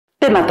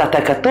Tēnā tātou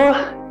katoa,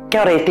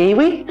 kia ora e te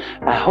iwi,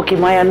 hoki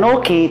mai anō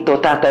ki tō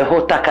tātou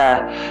hōtaka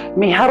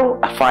miharu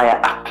a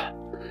WhāeaUP.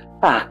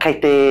 Kei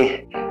te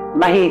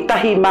mahi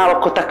tahi māo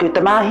ko taku te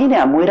māhine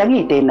a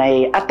Moerangi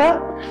tēnei ata,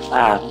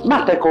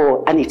 mātou ko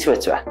ani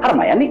tuatua. Hara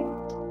mai ani.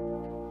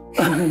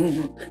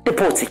 Te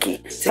pōtiki.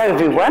 So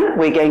everyone,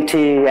 we're going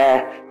to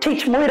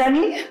teach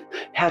Moerangi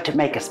how to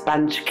make a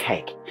sponge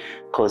cake.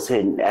 Because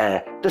in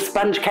the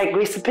sponge cake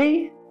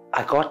recipe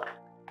I got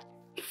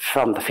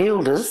from the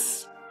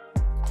fielders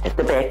at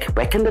the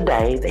back in the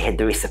day, they had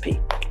the recipe.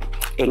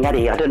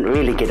 Engari, I didn't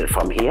really get it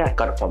from here, I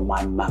got it from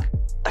my mum,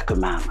 taku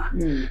mama.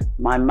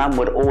 My mum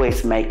would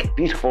always make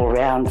beautiful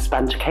round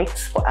sponge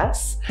cakes for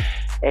us.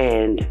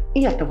 And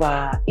ia te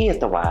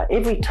wā,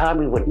 every time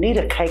we would need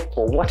a cake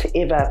for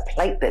whatever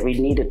plate that we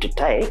needed to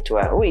take to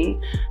our hui,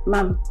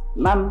 mum.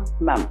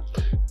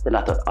 Then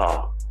I thought,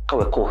 oh,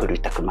 kaua kōhuru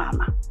taku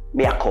mama,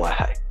 mea koa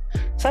hau.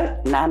 So,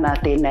 nāna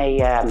tēnei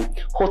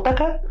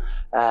hōtaka,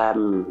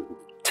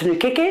 Tunu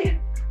keke,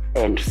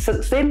 and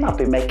since then I've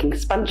been making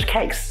sponge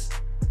cakes.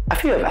 A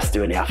few of us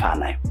do in our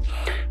whanau.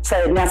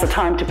 So now's the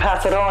time to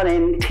pass it on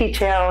and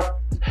teach our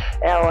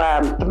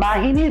the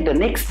mahine, the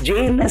next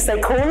gen as they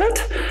call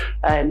it.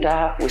 And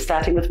we're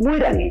starting with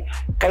Moerangi.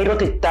 Kei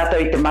roto tātou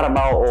I te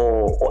marama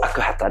o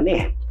akuhata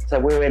ne. So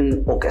we're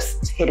in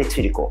August, here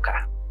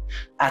turikoka.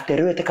 A te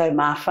rua tekau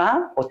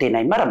mawha o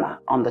tēnei marama.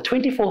 On the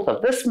 24th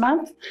of this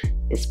month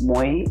is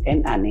Moe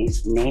and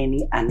Ani's,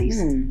 Nani Ani's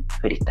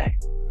huritau.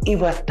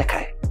 Iwa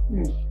tekau.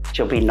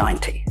 She'll be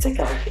 90.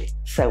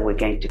 So we're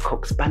going to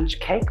cook sponge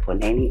cake for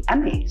Nani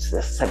Ani's.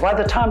 So by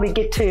the time we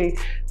get to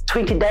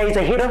 20 days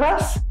ahead of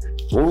us,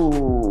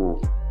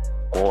 o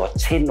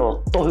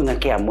tino tohunga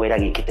kia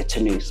Moerangi ki te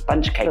tunu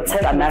sponge cake.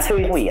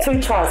 Two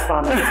tries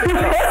whānau.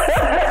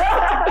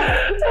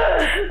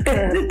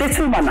 Te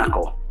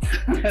tūmanako.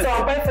 So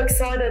I'm both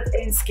excited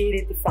and scared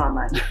at the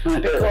whānau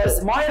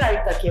because my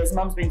reitaki, as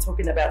Mum's been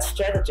talking about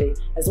strategy,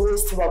 is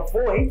always to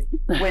avoid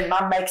when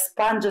Mum makes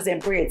sponges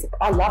and breads.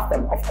 I love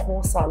them, of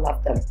course I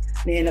love them.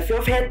 And if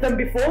you've had them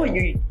before,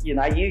 you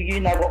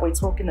know what we're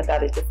talking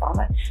about at the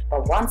whānau.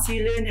 But once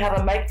you learn how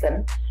to make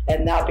them,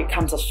 it now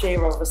becomes a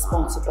share of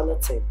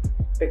responsibility.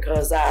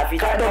 Because if you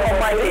don't know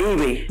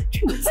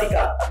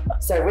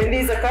so when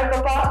there's a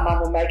kaupapa, Mum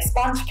will make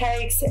sponge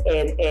cakes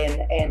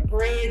and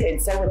bread, and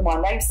so with my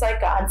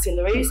namesake, Auntie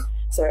Louise.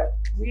 So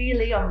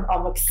really,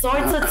 I'm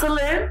excited to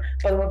learn,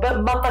 but I'm a bit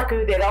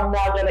mataku that I'm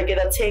now going to get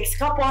a text.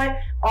 Kapai,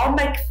 I'll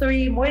make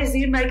 3, Moise,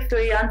 you make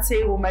 3,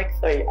 Auntie will make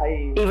 3.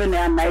 Even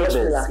our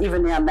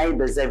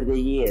neighbours over the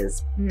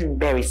years,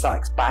 Barry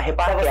Sykes, Barry.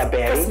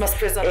 Christmas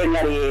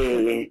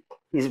present.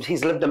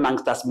 He's lived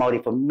amongst us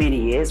Maori for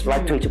many years,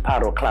 right through to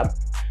Paro Club.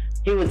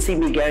 He would see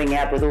me going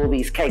out with all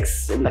these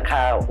cakes in the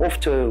car, off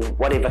to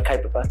whatever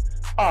kaupapa.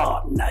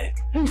 Oh no,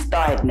 who's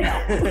died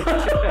now?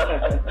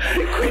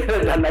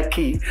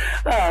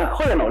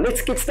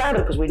 Let's get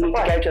started because we need to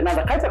go to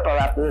another kaupapa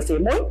after this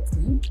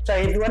emoi. So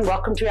everyone,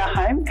 welcome to our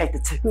home. Kei te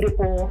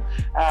tuhurepo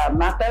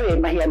mātou e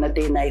mahi ana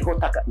tēnei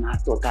hōtaka nā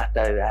tō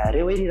tātou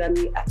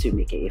rewerirani a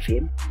Tūmeke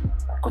FM.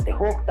 Ko te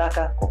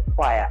hōtaka ko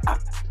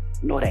WhāeaUP.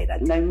 Nō reira,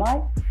 nau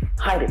mai,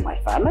 haere mai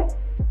whānau.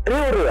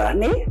 Reorua,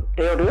 ne?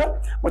 Reorua.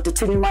 Mo te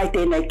tunu mai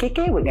tēnei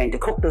keke, we're going to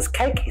cook this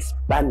cake,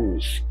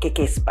 sponge,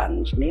 keke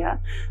sponge, nea.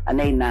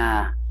 Anei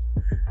nā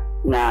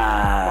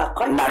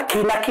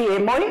kinaki e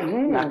moi,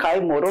 nā kai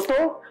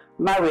moroto,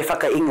 mau e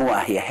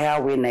whakaingoa here, how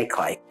we nei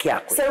kai, kia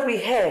koe. So we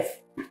have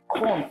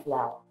corn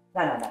flour.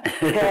 No.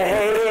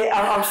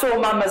 I'm sure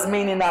Mama's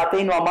meaning nā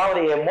tēnua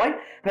Maori e moi.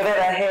 Me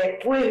reira, he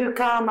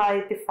puehukāna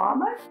e te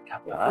whānau,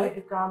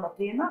 puehukāna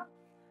tēnā.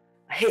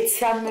 He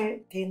tianu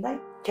tēnei,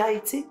 kia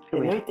iti, he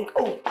nui te,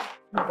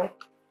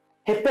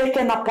 he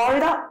baking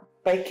powder,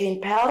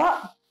 baking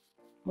powder,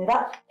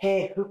 nera,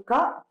 he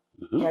huka,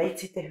 kia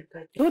iti te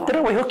huka. Te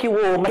rawa hoki o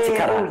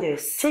matikara. Oh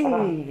yes. He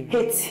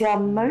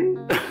tianu,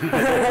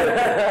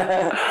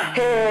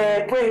 he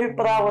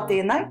puehuparawa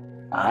tēnei,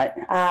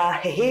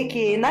 he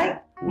heki e nei,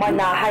 mai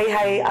nā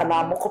hehe a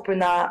nā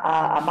mokopuna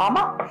a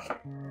mama,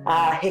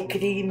 he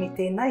creamy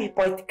tēnei, he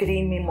pai te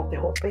creamy mo te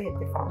hope, he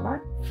te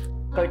whānau.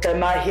 Koutou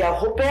mahi a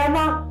hope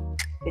ana,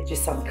 it's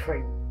just some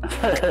cream.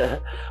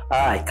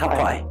 Ai, ka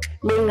pai.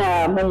 Me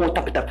ngā momo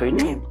taputapu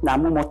ne, ngā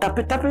momo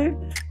taputapu,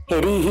 he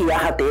rihi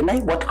aha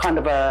tēnei. What kind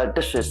of a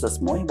dish is this,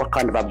 Moi? What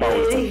kind of a bowl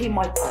is it? Rihi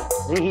mai tai.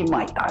 Rihi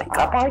mai tai.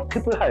 Ka pai,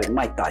 kupu hau,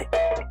 mai tai.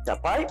 Ka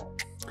pai.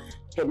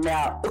 He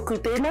mea uku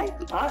tēnei,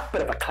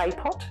 bit of a clay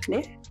pot,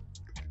 ne?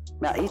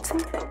 Mea iti,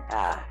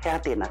 hea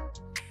tēnā.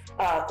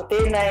 Ko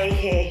tēnei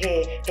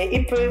he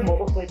ipu mo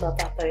upu I tā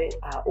tātou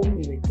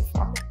omu I te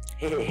whānau.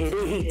 He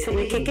rihi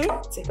tunu keke?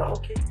 Tika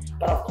hoki.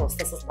 But of course,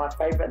 this is my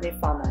favourite ne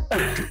whānau.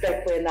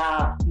 Back when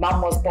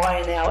Mum was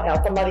buying our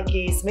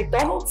tamarikis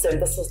McDonald's,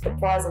 and this was the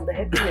prize and the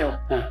happy meal.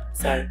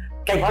 So,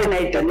 kei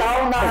tēnei te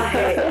tauna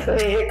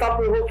he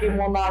kapu hoki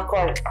mō nā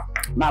koe.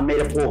 Mā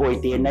mera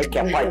pōhoi tēnei,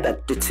 kia pai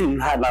te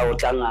tūhana o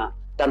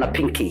tana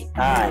pinki.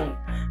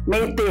 Me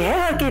te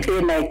hea ki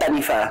tēnei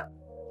taniwha.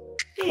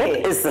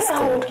 What is this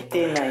called?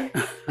 He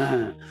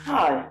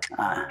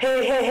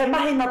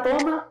mahi nā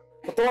tōna.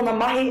 Ko tōna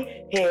mahi,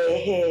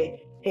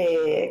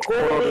 he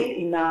kōrori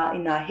i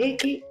ngā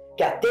heki,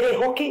 kia tere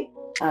hoki,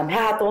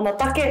 hea tōna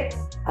take,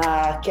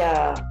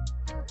 kia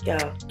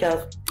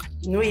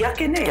nui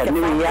ake ne, kia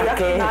nui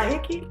ake, ngā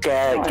heki.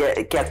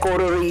 Kia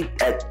kōrori,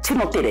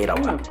 tino tere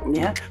rawa,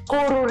 neha.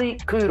 Kōrori,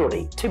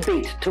 kūrori, to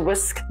beat, to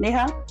whisk,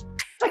 neha.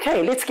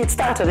 Okay, let's get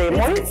started there, Moi.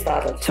 Let's get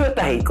started.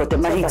 Tuatahi, ko te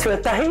mahi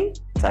tuatahi.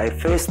 So,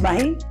 first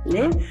mahi,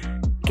 ne?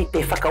 Ki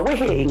te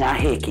whakawehe i ngā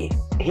heki.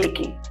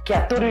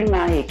 Kia turu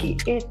ngā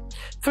heki.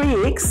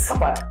 3 eggs.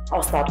 Okay,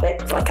 I'll start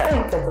that. Okay. I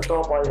think that's the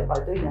job I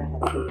do know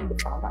how to do the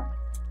whanau.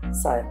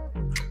 So,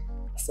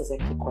 this is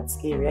actually quite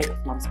scary, eh?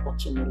 Mum's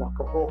watching me like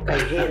a hawk.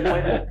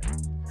 Here,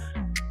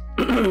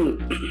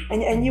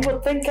 and you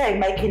would think,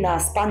 making a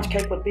sponge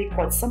cake would be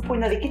quite simple.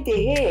 Now, ki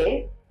te hair,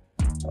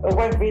 it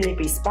won't really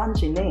be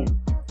spongy then.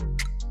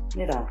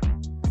 Nera.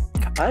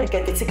 Kapai.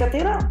 Kei te tika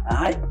tera.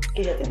 Ai.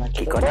 Kia tēnā.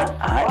 Ki kona.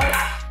 Ai.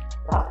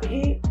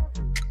 Rapihi.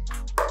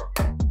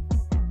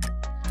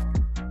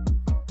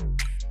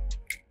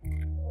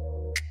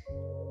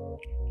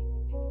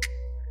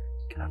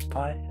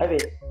 Kapai. Ewe.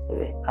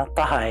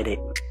 Ataha ere.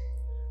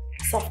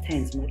 Soft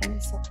hands,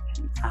 Moerangi, soft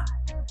hands.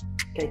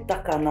 Kei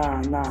taka nā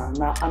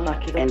ana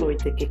ki roto I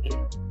te keke.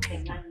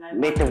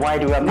 Me te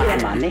wairua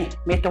mama, ne?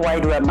 Me te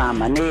wairua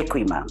mama, ne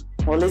kui mama.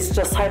 Well, let's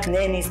just hope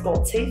Nanny's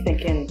got teeth and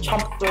can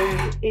chomp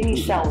through any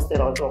shells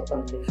that I drop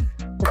in there.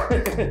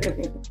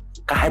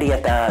 Ka haria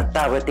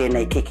tāua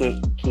tēnei keke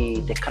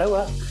ki te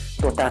karaua,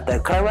 tō tātou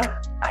karaua,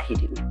 a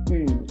hiri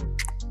me.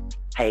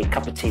 Hei,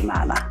 cup of tea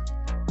mana.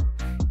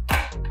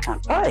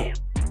 Pai.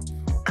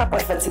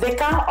 If it's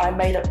reka, I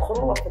made a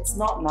koro. If it's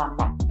not, nah,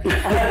 ma.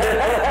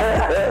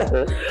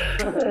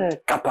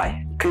 Ka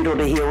pai.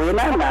 Kūrore hi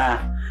wena,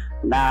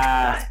 nā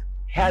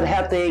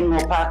hea te ingo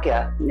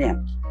Pākehā, ne?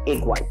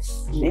 Egg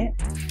whites, ne?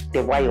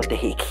 Te wai o te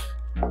heki.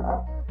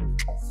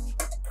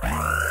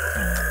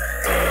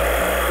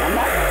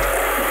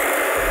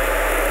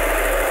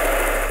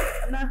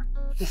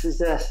 This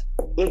is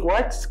egg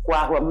whites,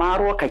 kua hua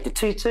māroa, kei te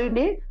tutu,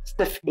 ne?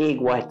 Stiff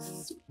egg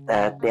whites,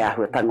 te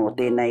ahuatanga o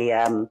tēnei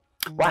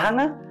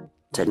wahanga,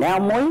 te nao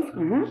moi.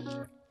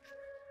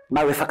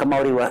 Maui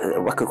whakamaori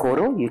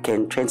wakakoro, you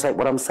can translate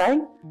what I'm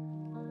saying.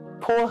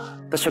 Pour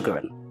the sugar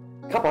in.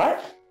 Ka pai.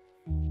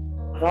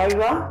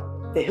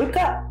 Raua, te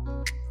huka,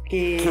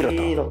 ki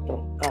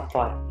roto. Ka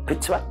pai.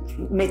 Putua.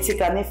 Me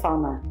tika ne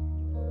whanau.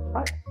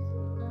 Right.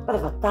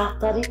 Parawa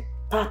tātari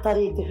I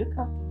te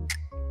huka.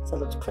 So it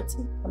looks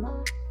pretty, ana.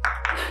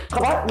 Ka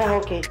pai, me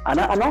hoki.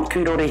 Ana,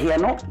 kūrore hi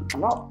anō.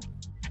 Ana.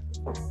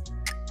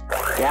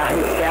 Te ahu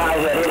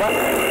rewa.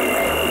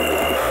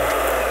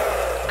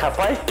 Ka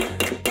pai.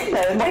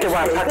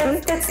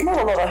 That's not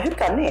a lot of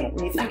huka, ne?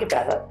 When you think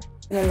about it.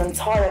 In an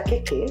entire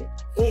keke,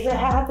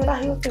 how te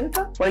rahi o te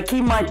huka? Well,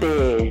 ki mai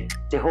te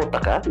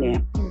hōtaka,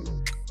 ne?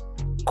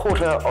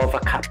 Quarter of a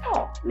cup.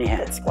 Oh, ne?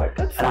 That's quite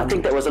good. And I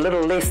think that was a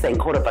little less than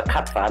quarter of a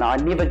cup, whanau. I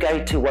never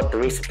go to what the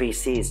recipe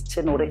says.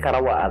 Tino re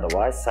karawa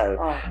otherwise, so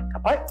ka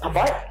pai.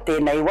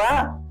 Tēnei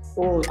wā.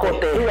 Ko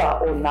te hua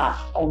o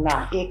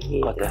ngā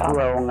heki. Ko te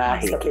hua o ngā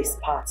heki. That's the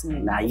best parts,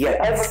 ne? Nā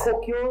yolks.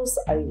 Overcook yours,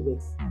 aiwe.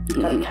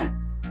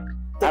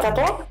 Te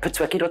katoa?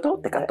 Putua ki roto,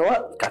 te katoa.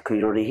 Ka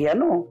kūrore hi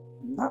anō.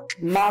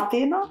 Mā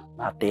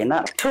tēnā.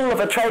 Tool of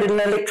a trade in an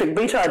electric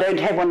beater. I don't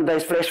have one of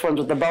those flash ones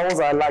with the bowls.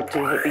 I like to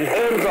be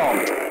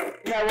hands-on.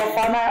 You know what,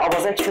 whanau? I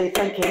was actually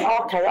thinking,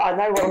 okay, I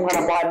know what I'm going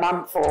to buy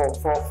Mum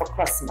for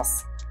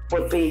Christmas.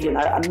 Would be, you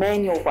know, a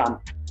manual one.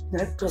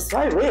 Because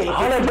so really.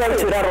 Holiday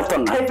to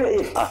Rarotonga.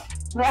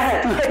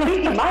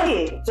 Piki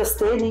mai, just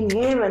standing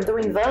here and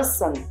doing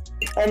this, and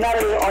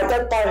I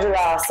did buy her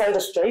a Soda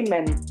Stream,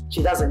 and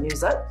she doesn't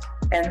use it.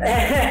 And I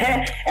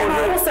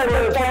also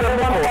did buy one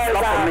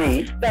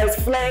of those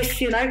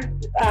flash, you know,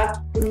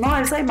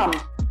 knives, Mum?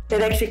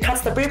 It actually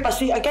cuts the bread, but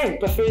she again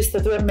prefers to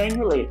do it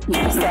manually.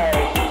 So,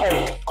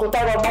 ko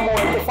taua momo e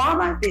te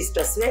whānau, there's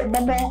just that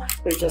momo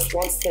who just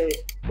wants to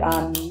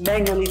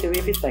manually do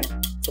everything.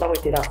 Ko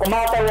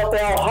mātou o te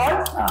ao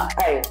hau,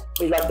 hey,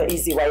 we like the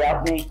easy way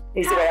out, ne?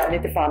 Easy way out, ne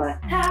te whānau.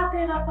 How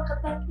tēnā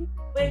whakataki,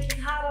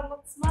 working hard, I'm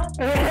not smart.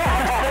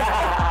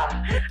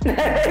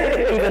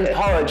 Even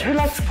porridge. Who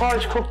likes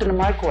porridge cooked in a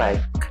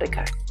microwave?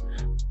 Kiko.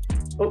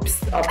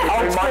 Oops, I've been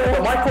in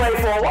the microwave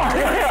for a while.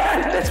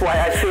 That's why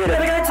I said it.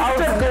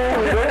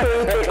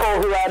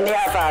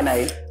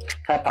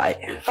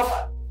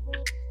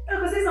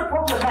 Because there's a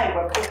problem, mate,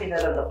 with cooking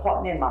it in the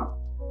pot, ne, Mum?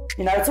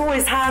 You know, it's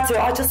always hard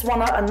to, I just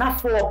want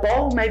enough for a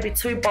bowl, maybe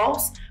 2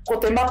 bowls. Ko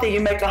te mate, you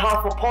make a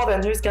half a pot,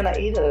 and who's going to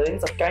eat it? It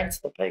ends up going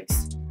to the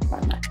pigs.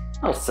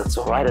 Oh, it sits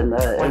all right in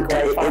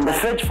the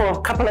fridge for a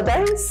couple of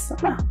days.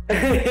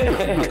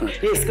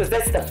 Yes, because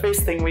that's the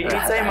first thing we eat,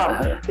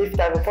 Mum?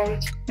 Leftover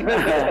porridge.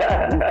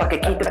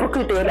 Whakaki te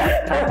puku tēnā.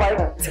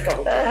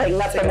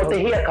 Ngata mo te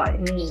hia kai.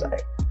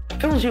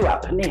 Fills you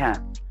up, neha.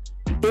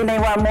 Tēnei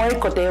wā moe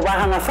ko te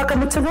wāhanga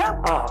whakamutunga.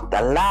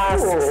 The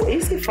last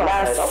easy for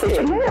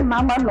session.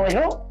 Mama no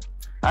ho.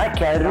 Ai,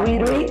 kia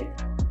rui.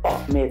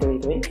 Oh, me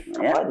rui.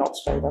 Not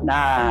straight up.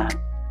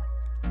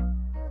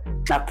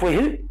 Nā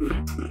puehu.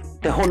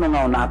 Te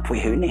hononga o nā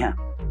puehu, neha.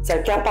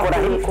 So kia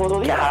paki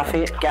korori. Kia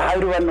hawhi, kia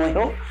haurua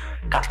noiho.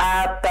 Ka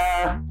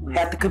ata,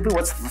 hea te kupu,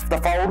 what's the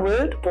fold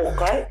word?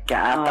 Pōkai. Kia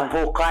ata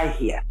pōkai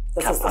here.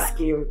 This is the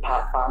scary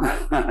part,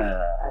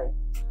 whānau.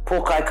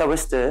 Pōkai ka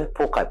wister,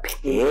 pōkai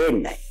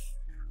tēnei.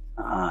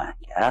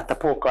 Kia ata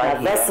pōkai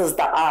here. This is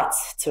the art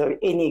to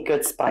any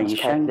good Are sponge you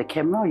cake. showing the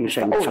camera or are you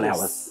showing the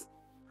flowers?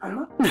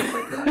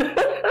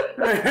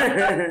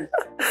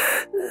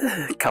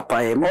 Ka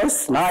pai e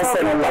mos, nice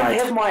and I light.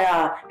 have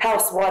my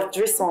housewife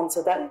dress on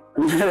today.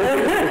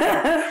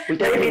 We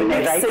don't even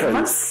have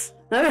aprons.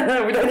 We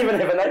don't even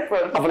have an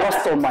apron. I've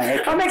lost all my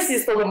aprons. I'm actually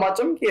still in my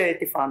gym gear e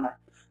te whānau.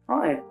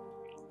 Ai.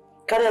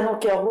 Kare anō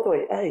kia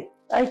horoi, ei.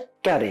 Ai,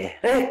 kare.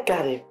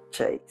 Kare.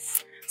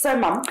 Jeez. So,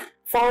 Mum,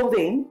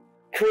 folding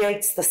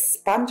creates the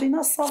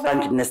sponginess of it.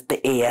 Sponginess, the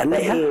air, The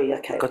neha. air,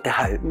 okay. Ko te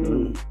hau.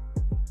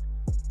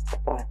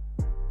 Right.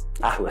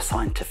 Ahua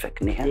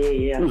scientific, neha.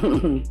 Yeah.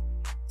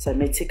 So,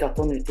 me tika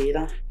tonu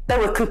tērā.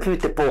 Taua kupu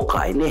te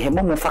pōkai, ne he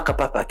momo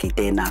whakapapa ki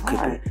tēnā kupu.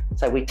 Ai.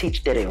 So we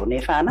teach te reo, ne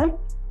whānau?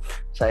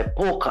 So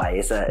pōkai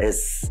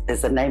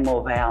is the name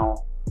of our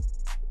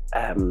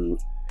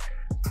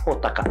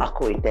hōtaka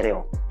ako i te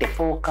reo, te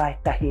pōkai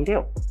tahi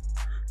reo.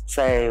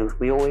 So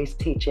we always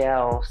teach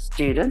our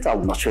students,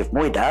 I'm not sure if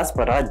Moe does,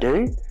 but I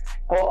do.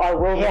 Oh, I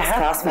will next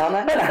class,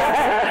 whānau.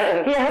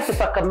 Hea ha te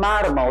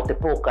whakamārama o te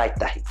pōkai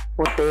tahi.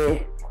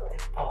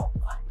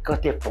 Ko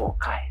te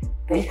pōkai.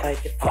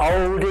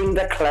 Folding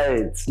the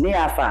clothes,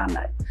 nea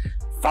whānau.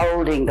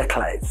 Folding the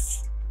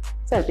clothes.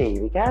 So there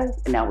we go.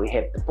 And now we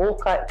have the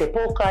pōkai, te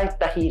pōkai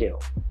tahi reo.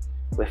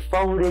 We're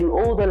folding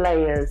all the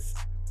layers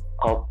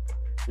of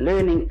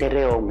learning te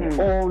reo me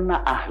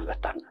ona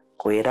ahuatanga.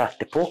 Koe rā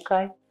te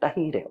pōkai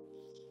tahi reo.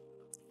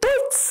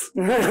 Toots!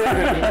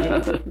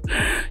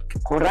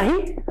 Ko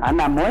rahi,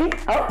 ana moe.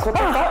 Oh, ko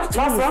taka,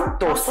 last one.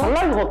 Tō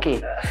salau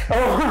hoki.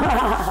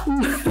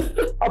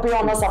 I'll be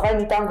honest, I've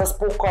only done this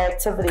pōkai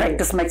activity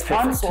Practice makes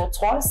perfect. once or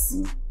twice.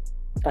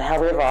 But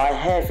however, I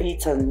have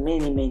eaten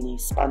many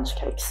sponge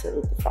cakes at te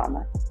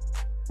whānau.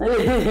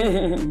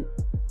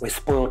 We're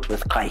spoilt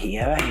with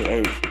kaihia.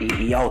 I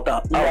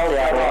auta.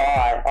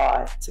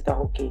 Ai, tika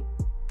hoki.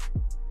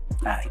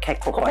 Kei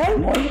kopai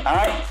moe.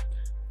 Ai.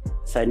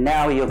 So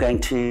now you're going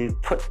to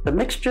put the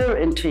mixture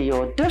into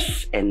your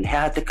dish and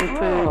hea te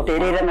kupu, te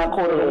reranga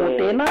kōrero o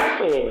tēnā.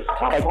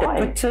 Kei te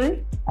putu.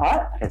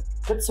 Ai,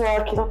 putu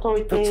a ki roto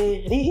i te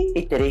rihi.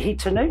 I te rihi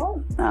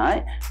tunu.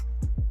 Ai.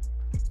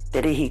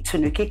 Te rihi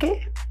tunu keke.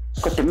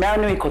 Ko te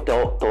maunui ko te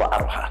toa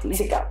aroha.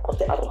 Tika, ko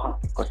te aroha.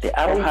 Ko te I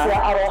aroha. te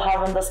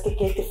aroha in this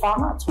keke te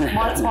whānau. It's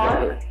my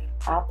time.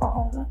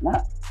 Apaha. Nā.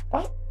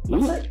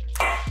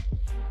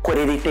 Ko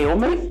riri te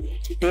omu.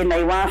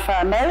 Tēnei wā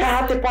whānau.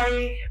 Ka te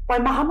pai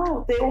mahana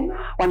o te omu?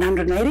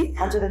 180.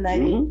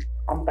 180.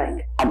 On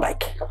bake. On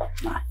bake.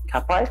 Nā,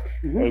 ka pai.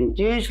 And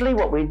usually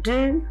what we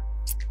do,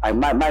 ai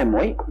mai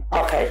moe.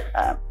 Okay.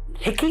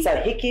 Hiki. So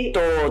hiki.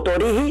 Tō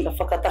rihi. Ka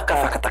whakataka. Ka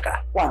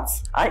whakataka.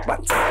 Once. Ai,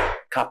 once.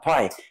 Ka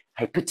pai.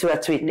 Hei putu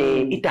atu i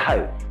te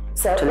hau.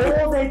 So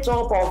all that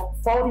job of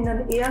folding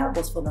an ear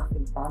was for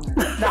nothing fun.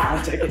 No,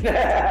 I'm joking.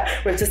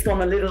 We're just going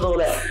to let it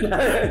all out.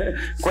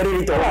 Ko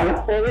riri tō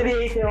omu. Ko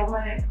riri te omu.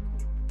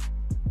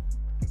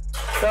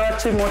 Ka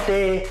atu mo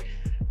te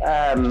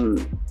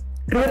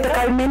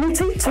ruatakau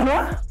meniti, tunua.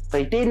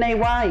 Pai tēnei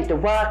wā, i te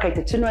wā, kei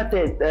te tunua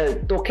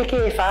tō keke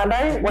e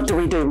whānau. What do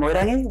we do,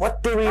 Moerangi?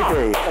 What do we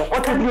do?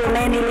 What did your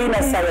nanny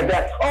Lena say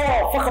about,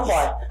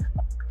 Whakapai.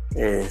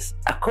 is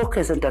a cook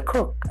isn't a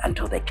cook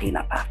until they clean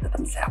up after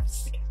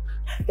themselves.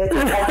 That's a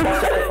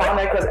podcast of the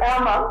whānau, because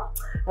our mum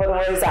would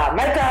always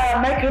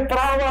make her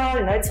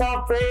prawa,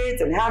 12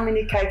 breads and how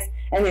many cakes,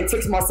 and then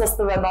text my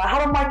sister and I,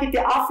 hara mai ki te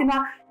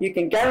awhina, you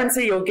can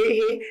guarantee you'll get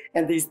here,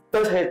 and these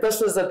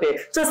dishes are there.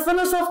 Just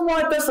finish off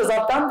my dishes.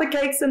 I've done the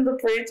cakes and the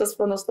bread, just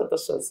finish the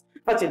dishes.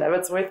 But you know,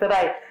 it's worth it,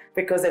 eh?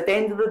 Because at the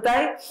end of the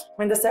day,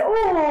 when they say,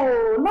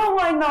 oh, nā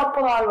wai nā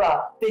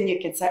prawa, then you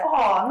can say,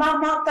 oh, nā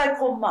mātai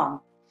ko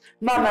mum.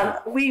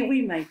 Mama,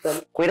 we made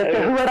them. Koe ra te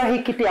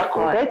huarahi ki te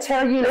ako. That's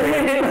how you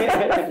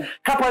live.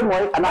 Ka pai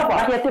moe, ana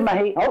ahia te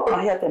mahi.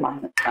 Ahia te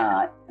mahi.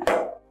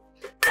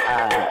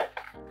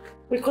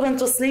 We couldn't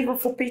just leave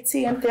it for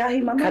piti and te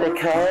ahi mana.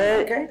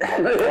 Karekau.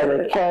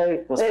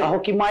 Karekau. Was ka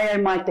hoki mai au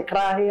mai te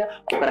krahia.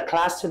 We've got a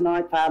class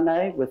tonight,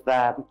 whānau, with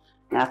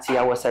Ngāti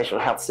Awa Social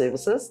Health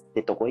Services.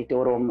 Te toko i te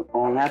oro o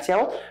Ngāti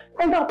Awa.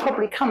 And they'll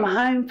probably come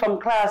home from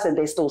class and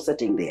they're still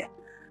sitting there.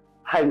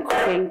 Home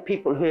cooking,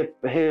 people who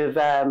have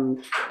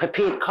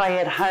prepared kai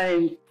at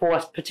home for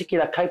a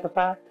particular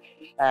kaupapa,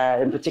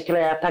 in particular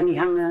our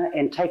tangihanga,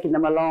 and taking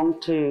them along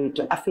to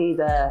awhi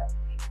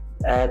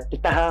te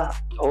taha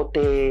o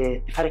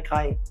te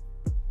wharekai,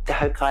 te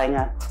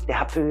haukainga, te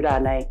hapu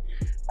rānei.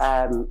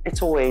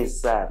 It's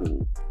always a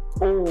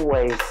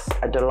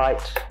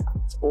delight.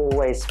 It's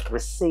always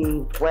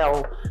received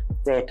well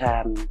that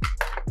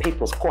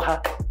people's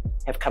koha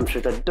have come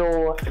through the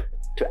door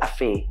to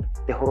awhi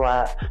te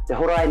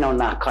horai no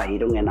nā kai I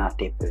runga nā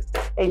tepu.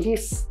 And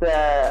yes,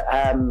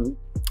 the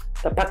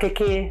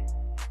pakeke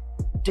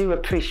do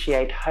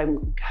appreciate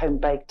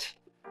home-baked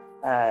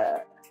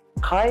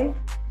kai,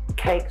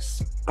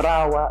 cakes,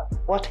 prawa,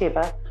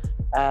 whatever,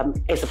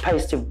 as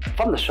opposed to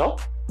from the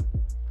shop,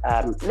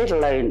 let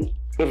alone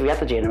every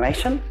other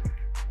generation.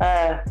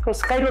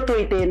 Because kai roto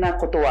I tēnā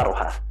koto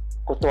aroha.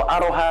 Koto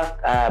aroha,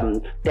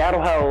 te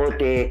aroha o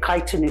te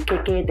kaitunu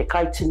keke, te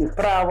kaitunu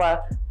prawa,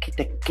 ki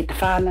te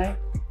whānau,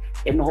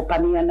 e noho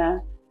pani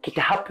ana, ki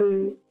te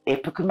hapu, e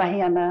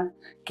pukumahi ana,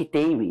 ki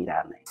te iwi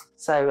rānei.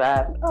 So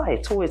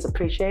it's always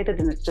appreciated,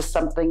 and it's just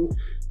something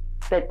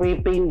that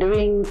we've been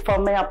doing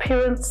from our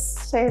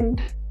parents,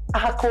 and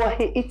ahakoa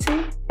he iti,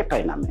 e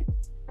pauname.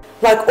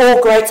 Like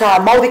all great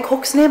Māori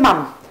cooks ne,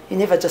 Mum, you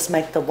never just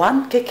make the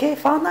one keke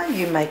whānau,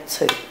 you make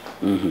two.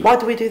 Why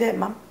do we do that,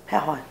 Mum? How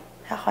high?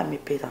 How high me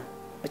pēra?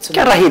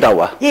 Kia rahi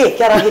rawa. Yeah,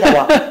 kia rahi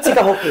rawa.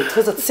 Tika hoki,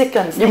 because it's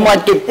seconds. You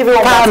might get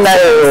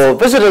whānau or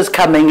visitors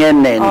coming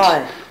in and...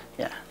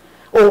 Yeah.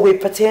 Or we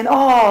pretend,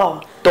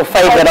 Tō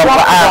favourite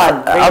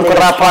Uncle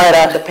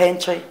Rapaira. In the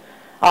pantry.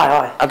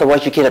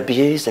 Otherwise you get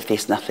abused if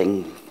there's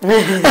nothing.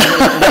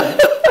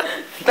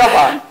 Ka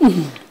pai.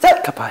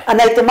 Ka pai.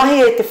 Anei te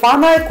mahi e te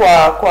whānau,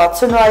 kua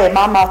tunu ai e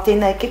māmā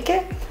tēnei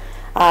keke.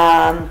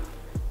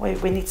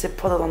 We need to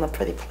put it on a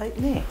pretty plate,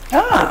 ne?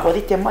 Kua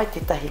rite mai te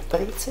tahi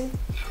piriti.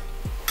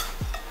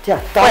 Tia,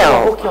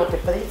 tāua hoki o te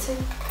piriti.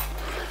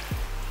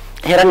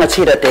 He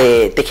rangatira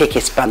te keke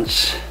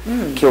sponge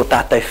ki o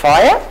tātou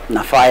whaia,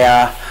 nā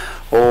whaia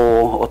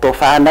o tō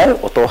whānau,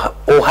 o tō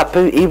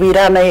hapu iwi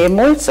rānei e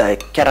moe, so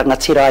kia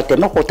rangatira ai te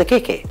noko o te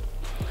keke.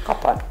 Ka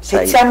pai.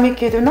 Te tiami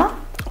ki runa?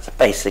 So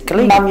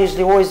basically. Mum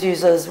usually always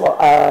uses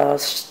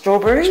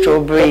strawberry.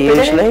 Strawberry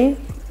usually.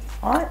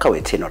 Ai. Kau e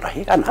tino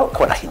rahi, ana,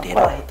 ko rahi tēnā. Ko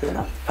rahi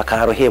tēnā.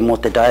 Whakarohia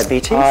mō te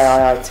diabetes.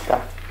 Ai, tika.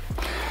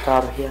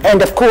 Whakarohia.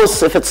 And of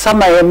course, if it's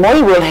summer e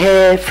moe, we'll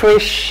have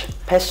fresh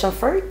passion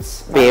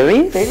fruits.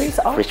 Berries. Berries.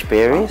 Fresh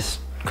berries.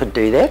 Could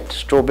do that.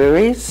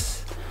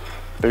 Strawberries,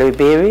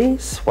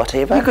 blueberries,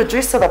 whatever. You could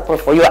dress it up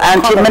with. Or your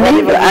Auntie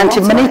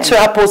Minnie,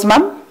 Tuapo's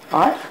mum.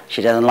 Right.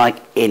 She doesn't like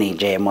any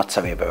jam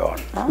whatsoever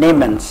on.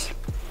 Lemons.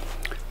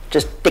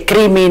 Just the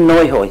creamy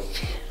noihoi.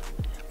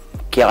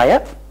 Ki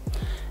aia.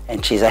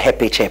 And she's a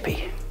happy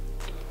chappy.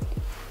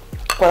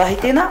 Ko rahi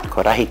tēnā?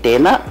 Ko rahi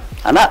tēnā.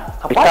 Ana,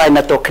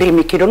 pitaina tō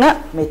creamy ki runga.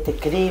 Me te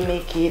creamy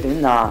ki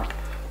runa.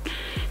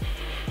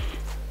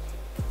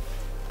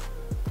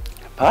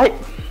 Pai.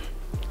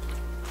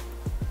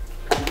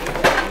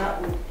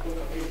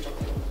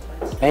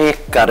 E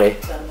kare.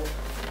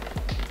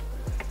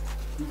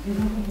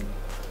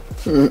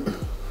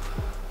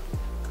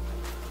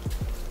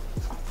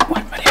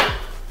 Wai Maria.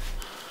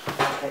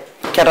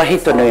 Kia rahi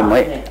tonu e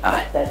moe.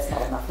 That's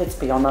not enough, let's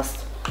be honest.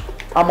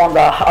 I've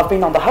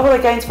been on the Hawara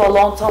Games for a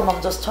long time,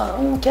 I'm just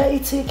trying, kia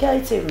iti.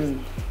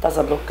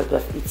 Doesn't look good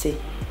with iti.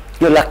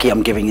 You're lucky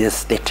I'm giving you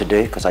this that to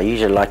do, because I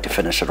usually like to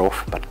finish it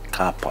off, but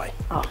ka pai.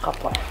 Ka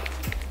pai.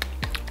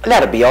 Now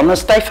to be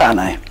honest, eh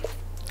whānau?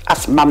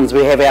 Us mums,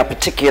 we have our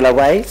particular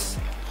ways.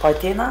 Pai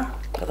tēnā?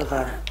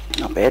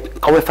 Not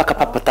bad. Koe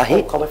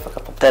whakapapatahi. Koe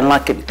whakapapatahi. Then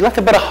like a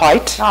bit of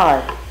height.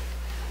 Ai.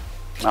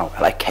 Oh,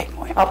 well, okay,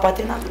 moe. Pai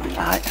tēnā?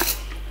 Ai.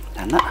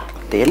 Nana,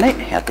 tēnei,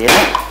 hea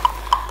tēnei.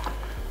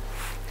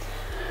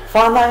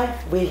 Whānau,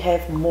 we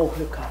have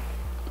mohuka.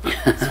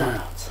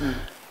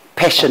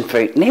 Passion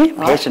fruit, ne?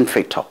 Passion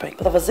fruit topping.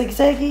 Bit of a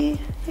zigzaggy.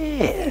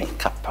 Yeah,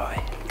 ka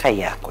pai. Kai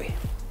a koe.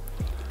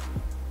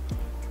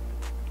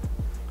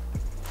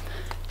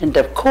 And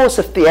of course,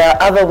 if the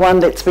other one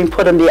that's been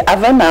put in the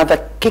oven,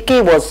 the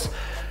keke was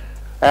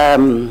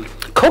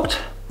cooked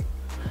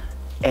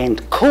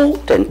and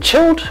cooled and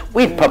chilled,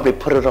 we'd probably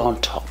put it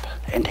on top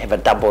and have a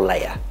double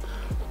layer.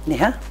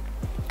 Yeah.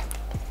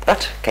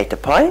 But, kei te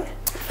pai.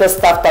 This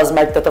stuff does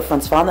make the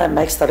difference, whānau. It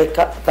makes the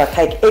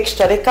cake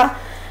extra reka.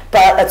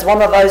 But it's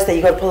one of those that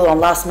you got to put it on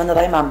last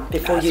minute, Mum,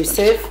 before you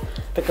serve.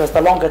 Because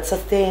the longer it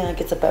sits there, it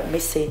gets a bit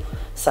messy.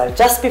 So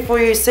just before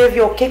you serve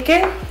your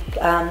keke,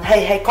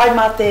 hey, kai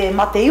mā te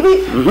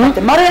iwi, mā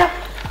te marea,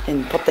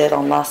 and put that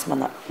on last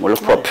minute. We'll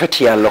look for a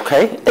prettier look,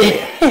 eh?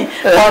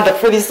 Find a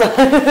pretty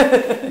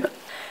side.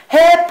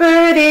 He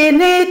puri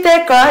ni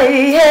te kai,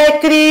 he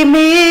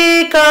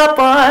creamy ka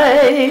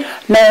pai.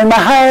 Nau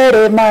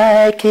mahaere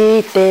mai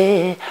ki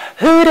te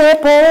hure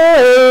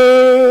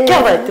poe.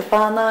 Kia wai te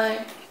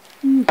whānau.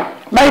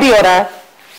 Mauri ora.